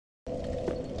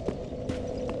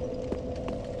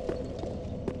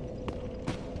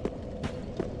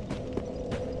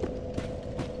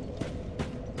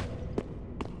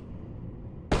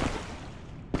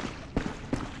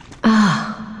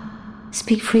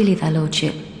Speak freely, thy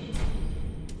lordship.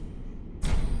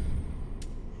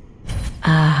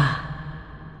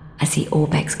 I see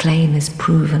Orbeck's claim is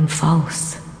proven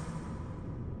false.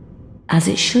 As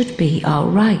it should be, our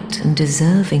right and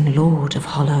deserving Lord of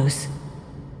Hollows.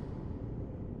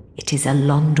 It is a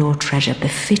Londor treasure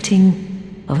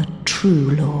befitting of a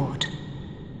true Lord.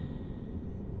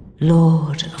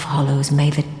 Lord of Hollows, may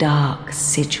the dark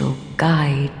sigil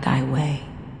guide thy way.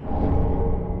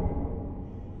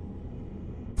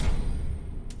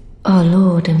 O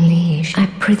Lord and Liege, I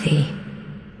prithee,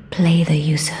 play the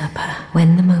usurper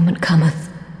when the moment cometh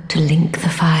to link the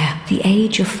fire. The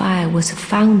age of fire was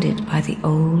founded by the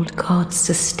old gods,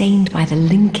 sustained by the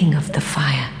linking of the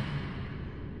fire.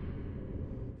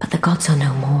 But the gods are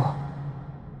no more,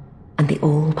 and the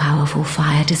all-powerful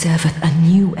fire deserveth a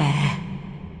new heir.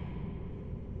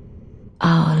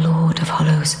 Our Lord of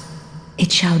Hollows,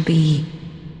 it shall be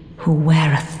who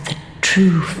weareth the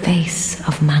true face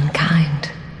of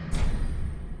mankind.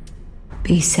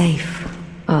 Be safe,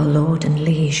 our Lord and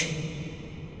Liege.